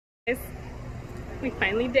We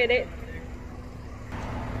finally did it.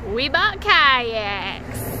 We bought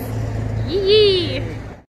kayaks. Yee!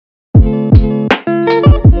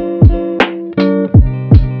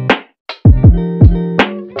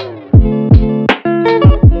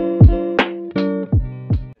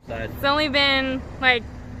 It's only been like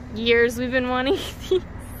years we've been wanting these,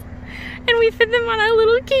 and we fit them on our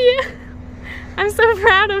little Kia. I'm so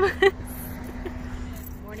proud of us.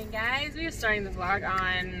 Morning guys, we are starting the vlog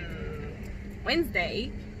on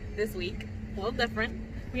Wednesday this week. A little different.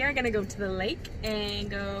 We are gonna go to the lake and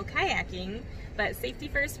go kayaking, but safety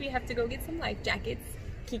first, we have to go get some life jackets.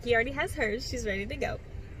 Kiki already has hers, she's ready to go,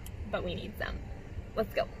 but we need some.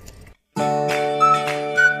 Let's go.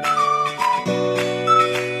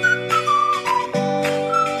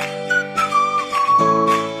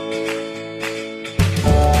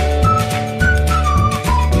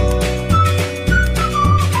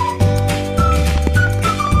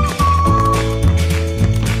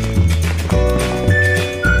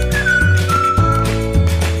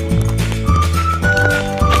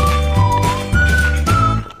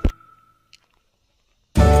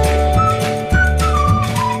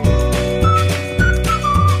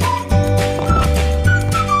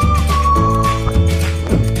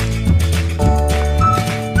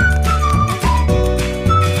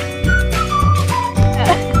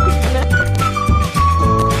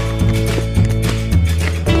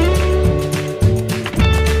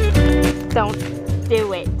 Don't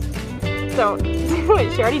do it. Don't do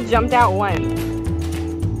it. She already jumped out once.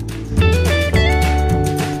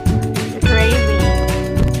 You're crazy.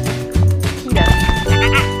 Cheetah.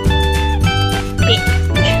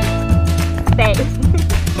 Stay.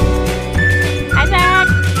 Hi, Jack.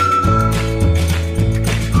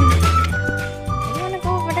 I want to go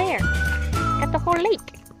over there. Got the whole lake.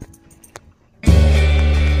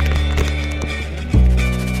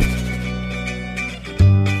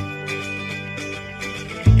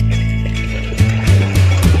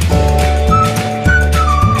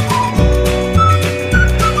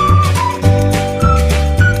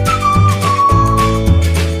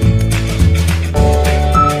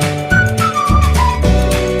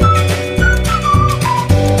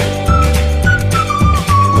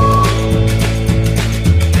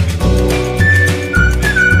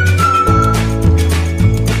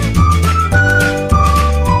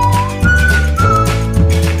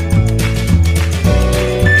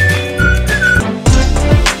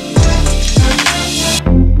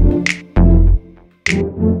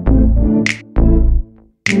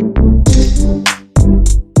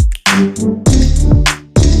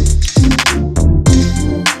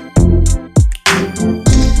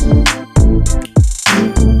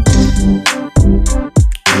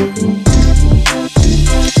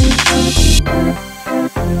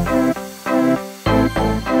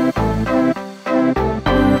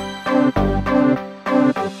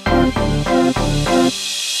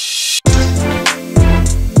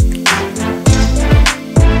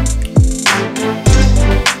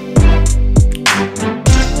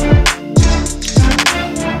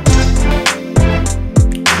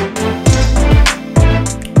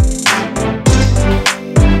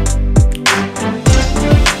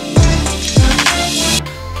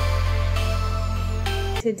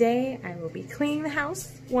 Today I will be cleaning the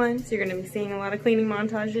house once. You're going to be seeing a lot of cleaning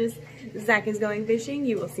montages. Zach is going fishing.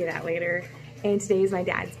 You will see that later. And today is my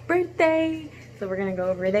dad's birthday, so we're going to go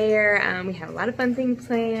over there. We have a lot of fun things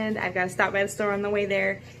planned. I've got to stop by the store on the way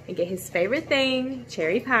there and get his favorite thing,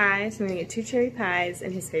 cherry pie. So I'm going to get 2 cherry pies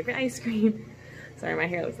and his favorite ice cream. Sorry, my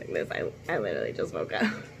hair looks like this. I literally just woke up.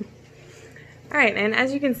 Alright, and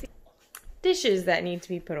as you can see, dishes that need to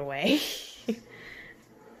be put away.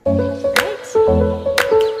 Right.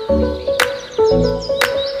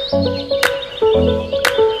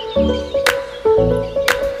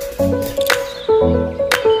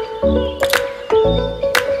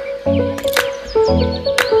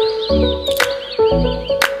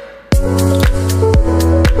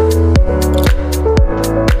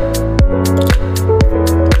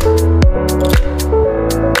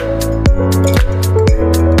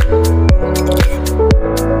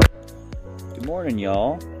 Good morning,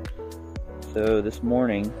 y'all. So this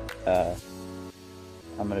morning I'm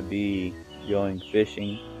gonna be going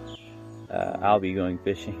fishing. I'll be going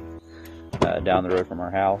fishing down the road from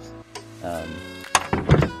our house.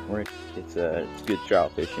 It's good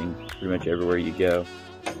trout fishing pretty much everywhere you go.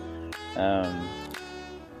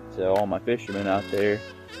 So all my fishermen out there,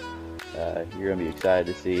 you're gonna be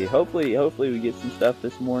excited to see. Hopefully we get some stuff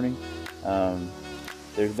this morning.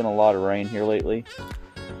 There's been a lot of rain here lately,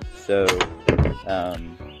 so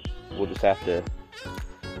we'll just have to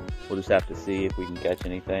we'll just have to see if we can catch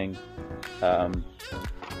anything.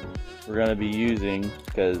 We're going to be using,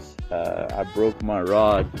 because I broke my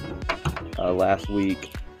rod last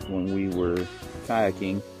week when we were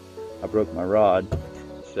kayaking. I broke my rod,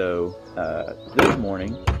 so this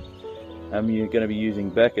morning I'm going to be using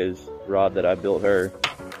Becca's rod that I built her.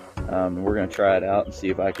 We're going to try it out and see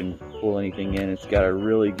if I can pull anything in. It's got a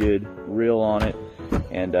really good reel on it,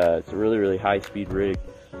 and it's a really high speed rig,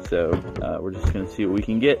 so we're just going to see what we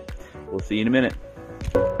can get. We'll see you in a minute.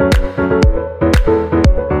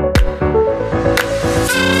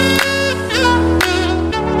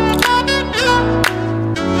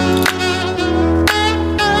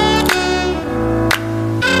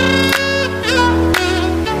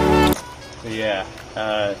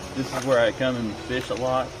 This is where I come and fish a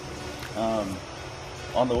lot.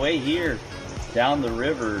 On the way here, down the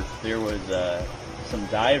river, there was some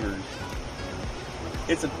divers.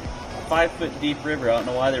 It's a 5-foot deep river. I don't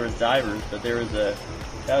know why there was divers, but there was that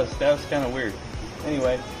was kind of weird.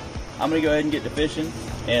 Anyway, I'm gonna go ahead and get to fishing,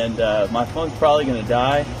 and my phone's probably gonna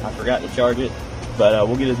die. I forgot to charge it, but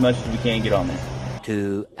we'll get as much as we can get on there.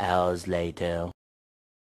 2 hours later.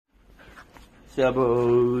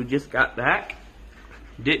 So just got back.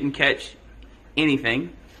 Didn't catch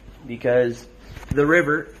anything because the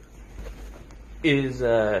river is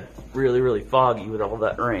really foggy with all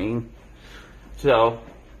that rain. So,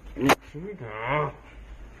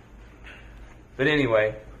 but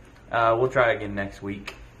anyway, we'll try again next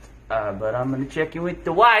week. But I'm gonna check in with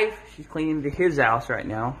the wife. She's cleaning his house right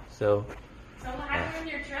now. So what happened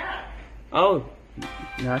with your truck? Oh,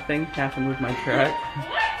 nothing happened with my truck.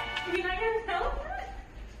 What? You're not gonna tell us?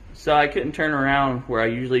 So I couldn't turn around where I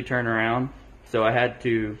usually turn around, so I had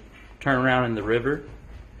to turn around in the river,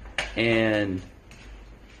 and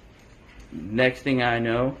next thing I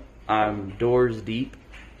know, I'm doors deep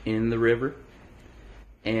in the river,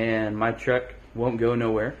 and my truck won't go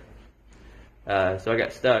nowhere, so I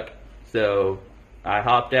got stuck. So I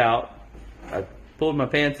hopped out, I pulled my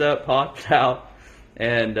pants up, hopped out,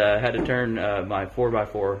 and had to turn my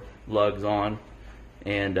 4x4 lugs on,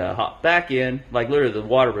 and hopped back in. Like literally the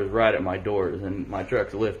water was right at my doors, and my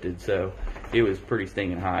truck's lifted, so it was pretty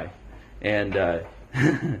stinging high. And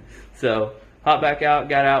so hopped back out,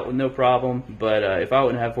 got out with no problem, but if I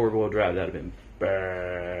wouldn't have 4-wheel drive, that would have been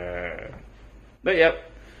bad. But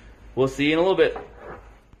yep, we'll see you in a little bit.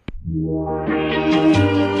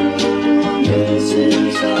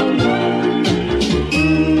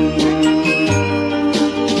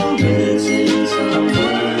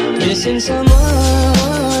 Missing someone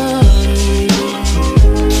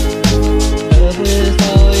with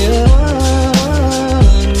all your heart.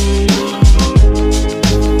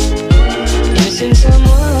 Missing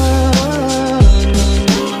someone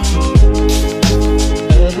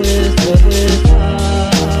with heart.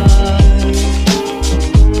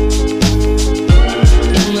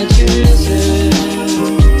 How much you missing,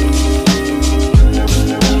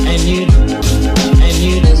 and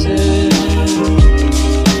you deserve.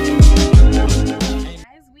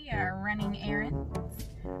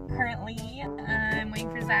 Currently, I'm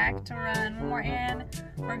waiting for Zach to run one more errand.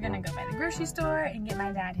 We're gonna go by the grocery store and get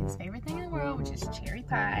my dad his favorite thing in the world, which is cherry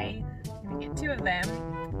pie. We're gonna get 2 of them.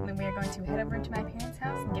 And then we are going to head over to my parents'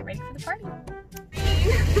 house and get ready for the party.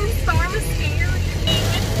 Storm is scary.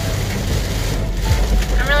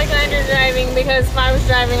 I'm really glad you're driving, because if I was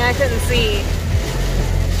driving, I couldn't see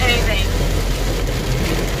anything.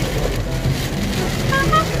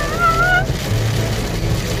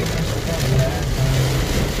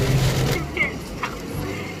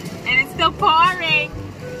 Still pouring,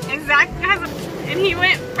 and Zach and he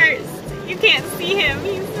went first. You can't see him.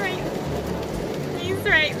 He's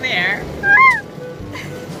right there.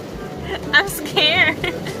 I'm scared.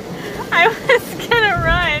 I was gonna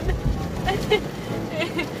run.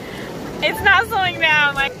 It's not slowing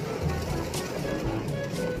down. Like,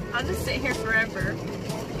 I'll just sit here forever.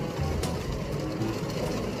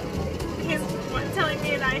 He's telling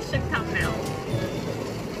me that I should come now.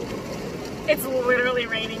 It's literally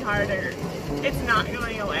raining harder. It's not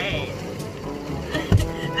going away.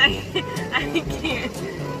 I can't.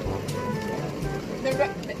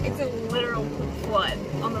 It's a literal flood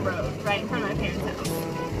on the road right in front of my parents' house.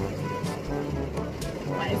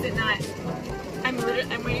 Why is it not? I'm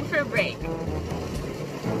waiting for a break.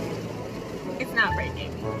 It's not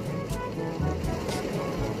breaking.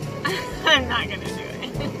 I'm not gonna do it.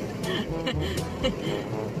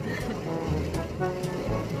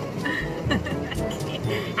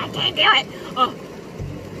 I can't do it. Oh,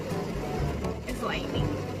 it's lightning.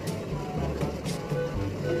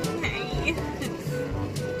 Okay.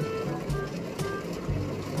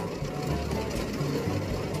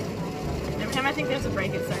 I think there's a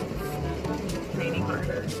break it starts raining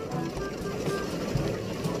harder.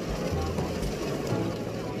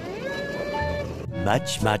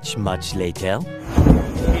 Much later.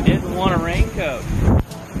 She didn't want a raincoat.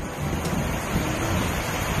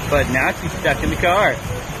 But now she's stuck in the car.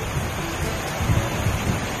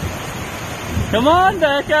 Come on,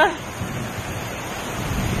 Becca.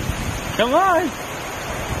 Come on.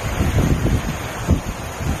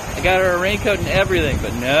 I got her a raincoat and everything,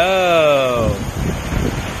 but no.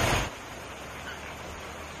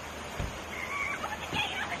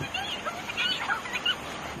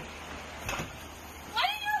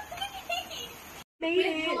 Made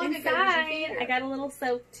it inside. I got a little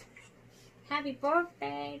soaked. Happy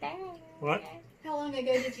birthday, Dad. What? How long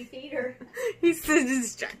ago did you feed her? He's so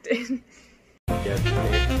distracted. I'm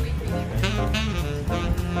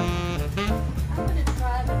gonna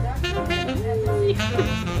try the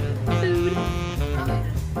Food.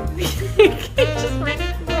 Just ran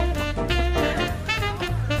into the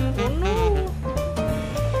Oh no.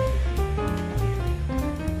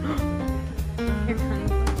 Here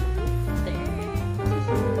comes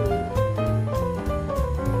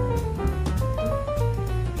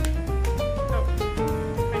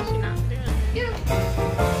what's she not doing? Get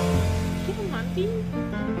him, Monty.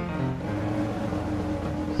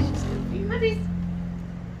 She's gonna be Monty.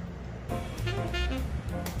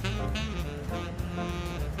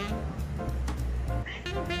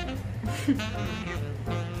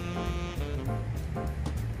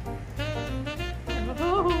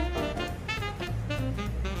 Oh.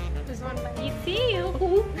 There's one by you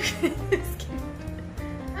too.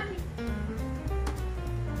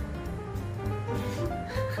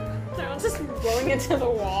 They're all just blowing into the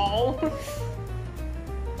wall.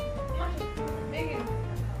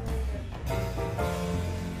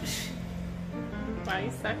 Body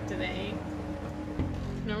sucked today.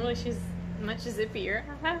 Normally she's much zippier.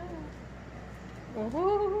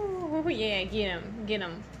 Oh yeah, get him, get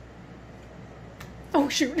him. Oh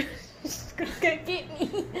shoot, she's gonna get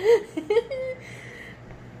me.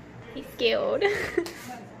 He's scared.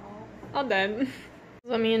 All done.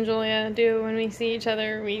 What me and Julia do when we see each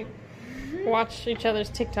other, we watch each other's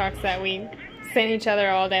TikToks that we send each other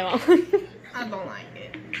all day long. I don't like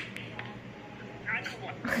it.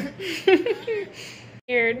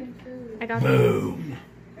 Scared. I got Boom.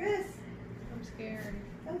 Chris, I'm scared.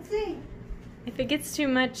 Don't sing. If it gets too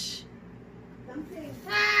much. Don't sing.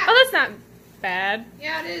 Oh, that's not bad.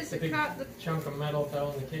 Yeah, it is. A big chunk of metal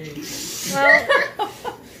fell in the cage. Well,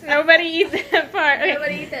 nobody eats that part. Okay.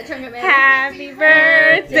 Nobody eat that chunk of metal. Happy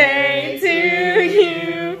birthday to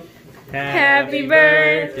you. Happy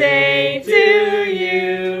birthday to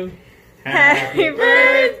you. Happy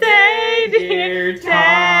birthday, dear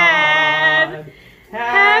Dad.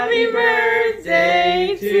 Happy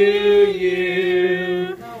birthday to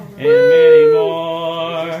you. And many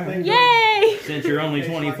more. Yay! Since you're only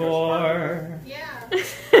 24. Yeah.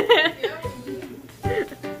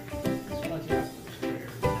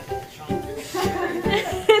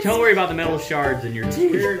 Don't worry about the metal shards in your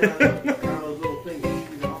teeth.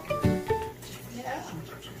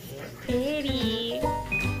 Pretty.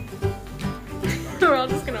 We're all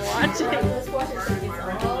just gonna watch it. Let's watch it so it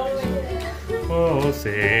gets all the way to the Oh,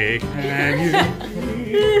 say can you?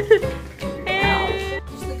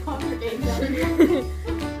 Just the congregation.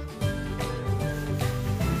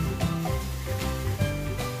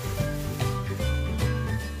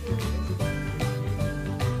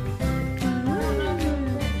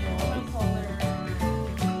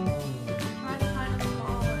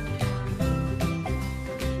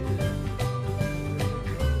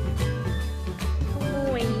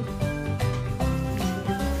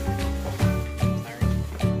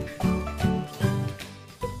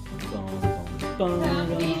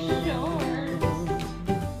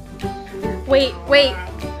 Wait.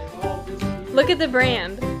 Look at the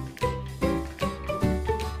brand.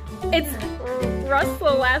 It's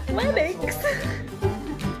Russell Athletics.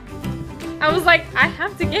 I was like, I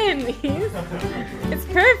have to get him these. It's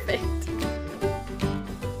perfect.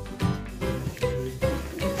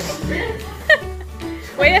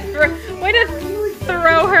 Way to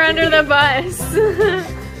throw her under the bus.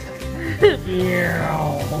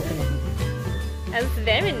 That's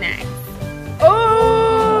very nice. Oh!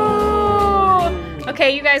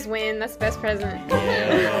 Okay, you guys win. That's the best present.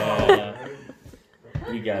 Yeah.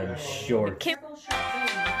 You got him short.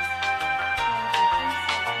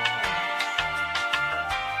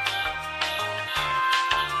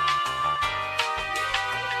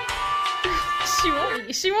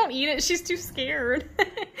 She won't eat it. She's too scared.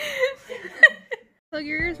 Plug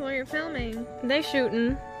your ears while you're filming. They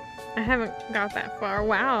shooting. I haven't got that far.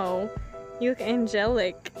 Wow. You look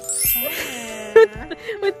angelic.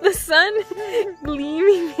 With the sun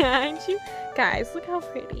gleaming behind you. Guys, look how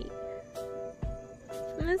pretty.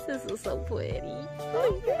 This is so pretty.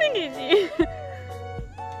 Look at you.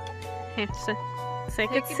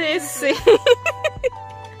 Second sissy.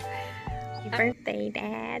 Happy birthday,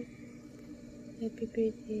 Dad. Happy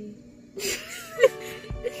birthday.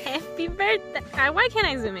 Happy birthday. Why can't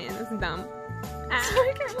I zoom in? This is dumb.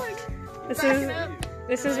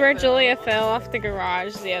 This is where Julia fell off the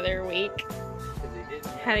garage the other week.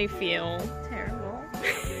 How do you feel? Terrible.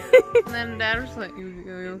 And then Dad was like, "You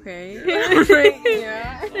okay?"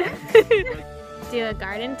 Yeah. Do a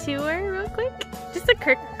garden tour real quick. Just a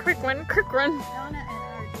quick one. Quick run. Donna and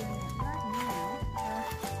I are doing it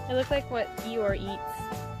right It looks like what Eeyore eats.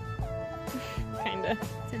 Kinda. now.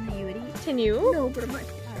 Something you would eat. Can you? No, but I'm not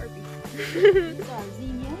These are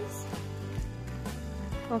zinnias.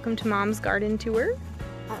 Welcome to Mom's garden tour.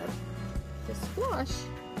 The squash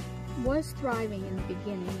was thriving in the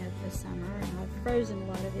beginning of the summer, and I've frozen a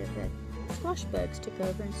lot of it, but squash bugs took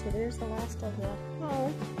over, and so there's the last of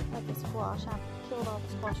the squash. I've killed all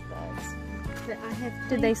the squash bugs. But I have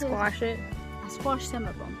Did they planted- squash it? I squashed some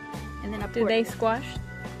of them, and then I Did poured they it. squash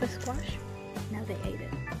the squash? No, they ate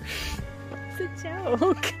it. It's a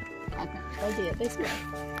joke. They did. They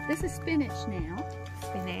squashed. This is spinach now.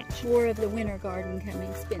 Spinach. More of the winter garden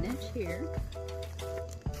coming spinach here.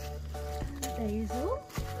 Basil.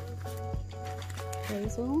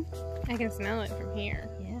 Basil. I can smell it from here.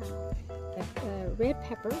 Yeah. Red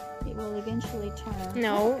pepper. It will eventually turn.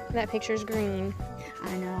 No, that picture's green.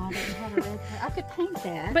 I know. I don't have a red pepper. I could paint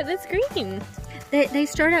that. But it's green. They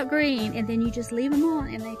start out green, and then you just leave them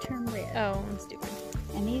on, and they turn red. Oh, I'm stupid.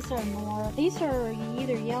 And these are more. These are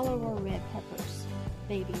either yellow or red peppers.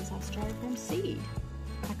 Babies. I started from seed.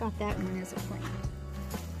 I got that one as a plant.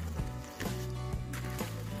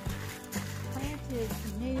 Planted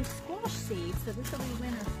some new squash seeds, so this will be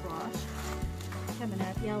winter squash coming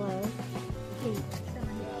up. Yellow. Pink.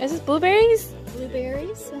 Is this blueberries?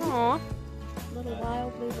 Blueberries. Aw. Little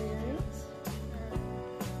wild blueberries.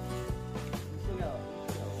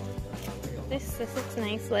 This looks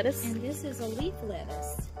nice. Lettuce. And this is a leaf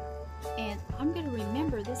lettuce. And I'm going to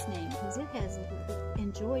remember this name because it has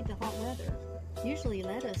enjoyed the hot weather. Usually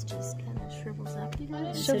lettuce just kind of shrivels up, you know.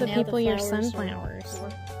 And Show so the now people your flowers are sunflowers.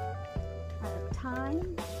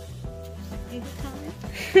 Thyme. Do the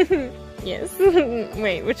thyme. Yes.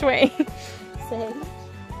 Wait, which way? Sage.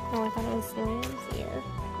 Oh, I thought it was here.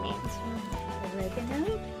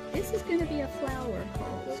 Oregano. This is going to be a flower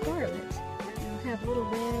called scarlet. It'll have little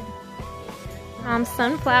red.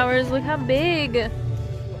 Sunflowers. Look how big.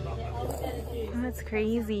 Oh, that's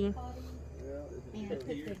crazy. And put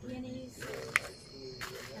the guineas.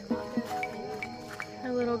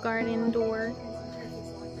 A little garden door.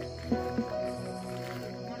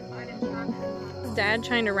 Dad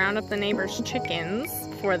trying to round up the neighbors' chickens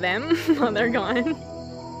for them while they're gone.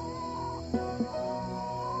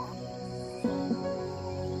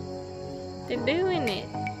 They're doing it.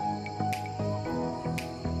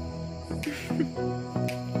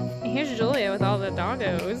 And here's Julia with all the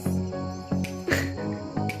doggos.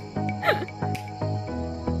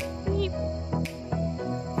 Beep.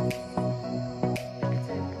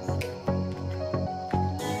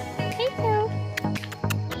 Hey, Joe.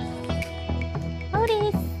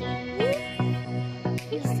 Otis.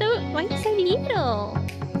 You're so, why are you so little?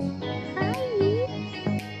 Hi.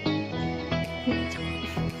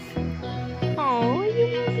 Oh, you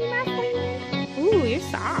want to be my friend? Ooh, you're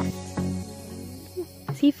soft.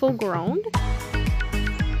 Is he full grown?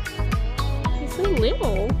 He's so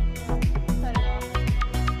little.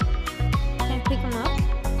 Can I pick him up?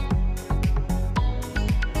 Can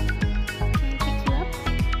I pick you up?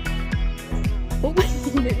 Oh,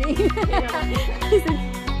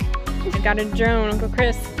 I got a drone. Uncle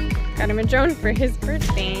Chris got him a drone for his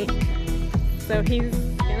birthday. So he's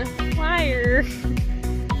gonna fly her.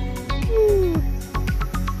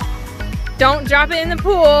 Don't drop it in the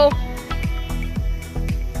pool.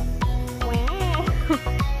 Wow.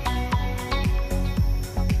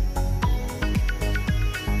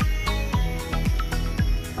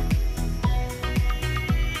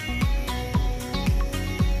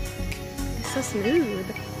 It's so smooth.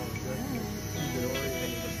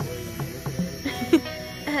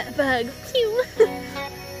 Bug. Pew.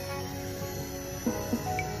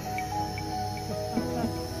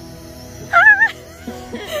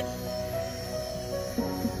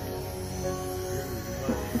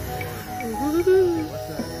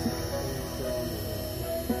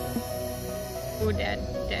 Oh, Dad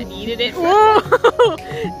yeeted it. Whoa!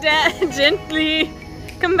 Dad, gently.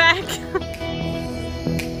 Come back.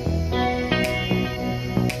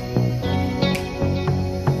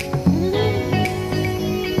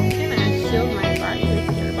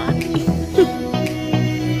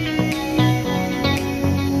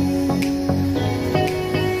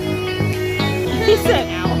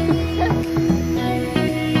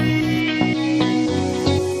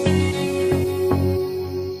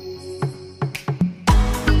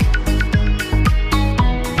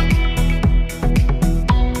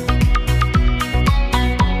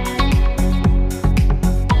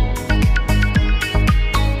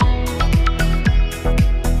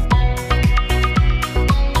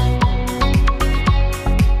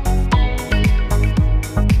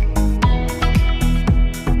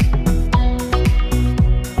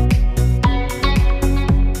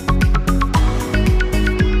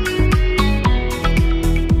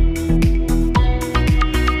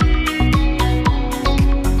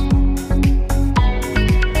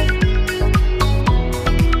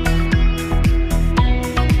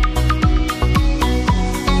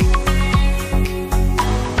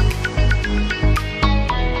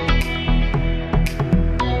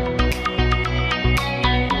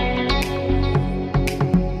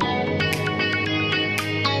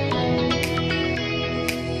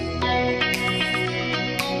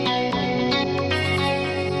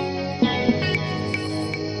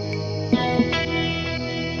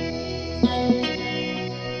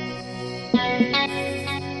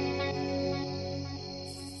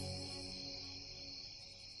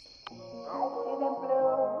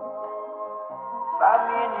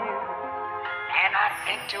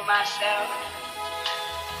 think to myself,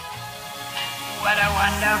 what a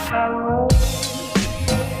wonderful world.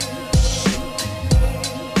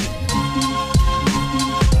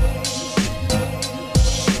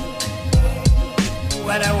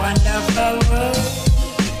 What a wonderful world.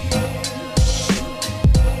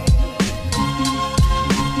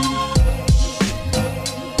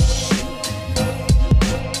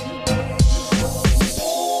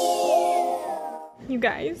 You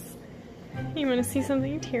guys, you want to see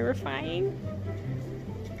something terrifying?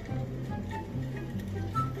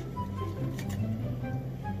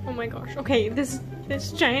 Oh my gosh. Okay, this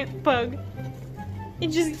giant bug, it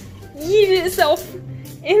just yeeted itself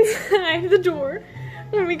inside the door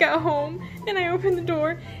when we got home, and I opened the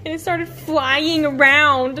door and it started flying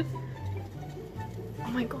around.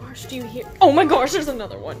 Oh my gosh, do you hear? Oh my gosh, there's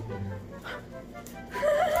another one.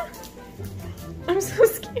 I'm so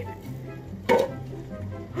scared.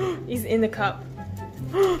 He's in the cup.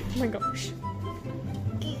 Oh my gosh.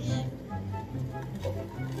 Do you see?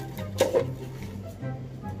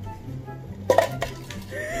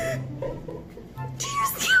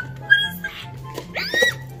 What is that?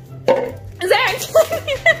 Zach!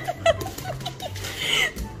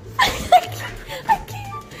 I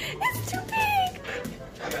can't. It's too big.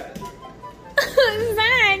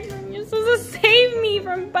 Zach, you're supposed to save me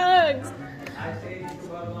from bugs. I say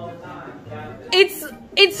you all the time.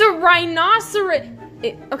 It's a rhinoceros.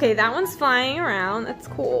 Okay, that one's flying around. That's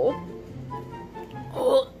cool.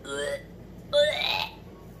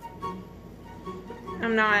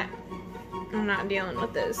 I'm not dealing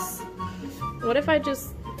with this. What if I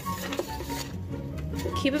just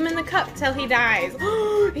keep him in the cup till he dies?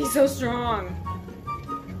 He's so strong.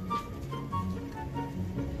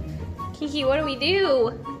 Kiki, what do we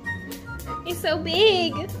do? He's so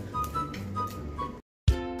big.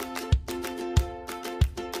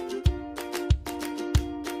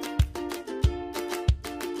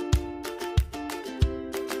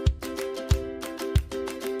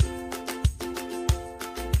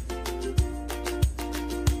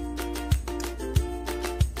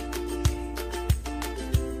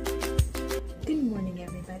 Good morning,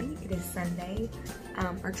 everybody. It is Sunday.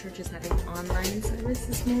 Our church is having online service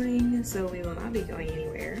this morning, so we will not be going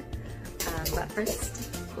anywhere. But first,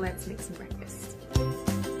 let's make some breakfast.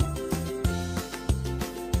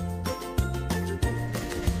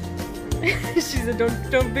 She said,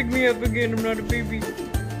 don't pick me up again, I'm not a baby.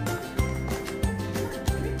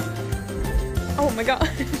 Oh my gosh.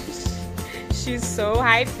 She's so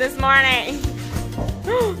hyped this morning.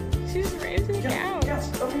 She's raised the couch.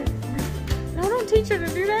 No, don't teach her to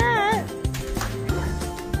do that.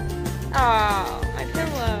 Oh, my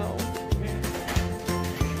pillow.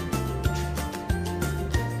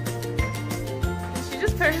 She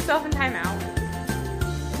just put herself in timeout.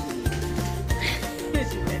 She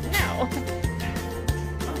said no.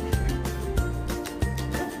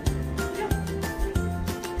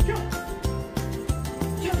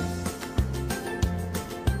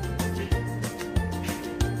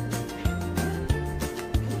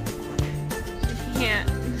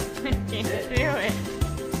 I can't do it.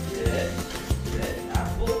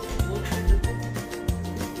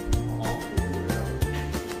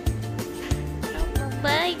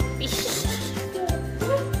 Baby.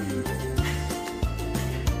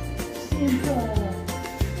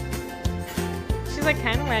 She's like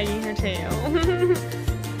kind of wagging her tail.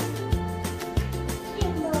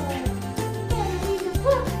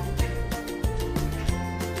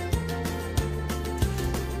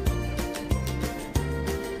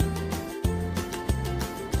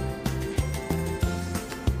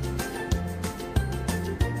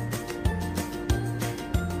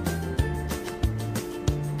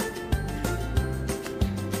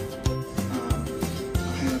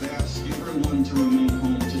 To remain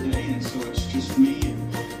home today, and so it's just me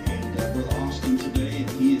and Brother Austin today, and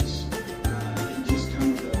he is just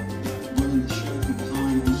kind of running the show from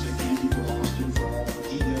behind. I want to say thank you to Austin for all that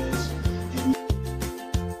he does.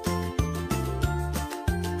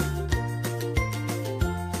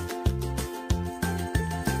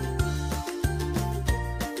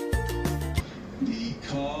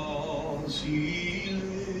 Because he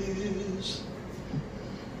lives,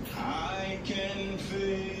 I can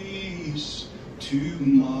face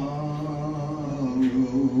tomorrow,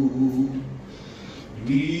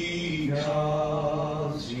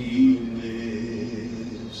 because he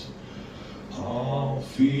lives, all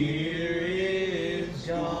fear is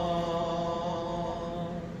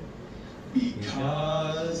gone,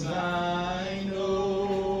 because I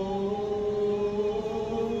know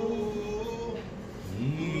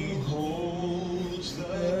he holds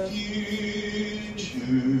the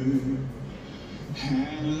future.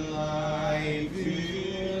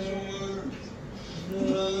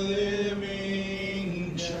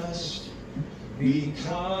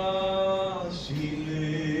 because he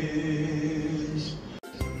lives.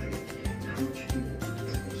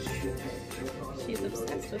 She's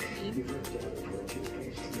obsessed with me.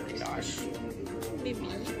 Oh my gosh. Baby.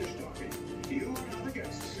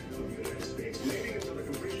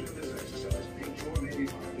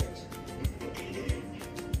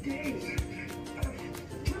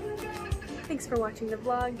 Thanks for watching the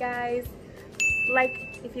vlog, guys.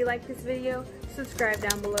 If you like this video, subscribe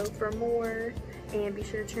down below for more, and be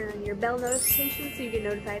sure to turn on your bell notifications so you get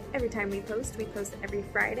notified every time we post. We post every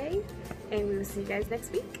Friday, and we will see you guys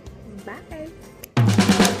next week. Bye.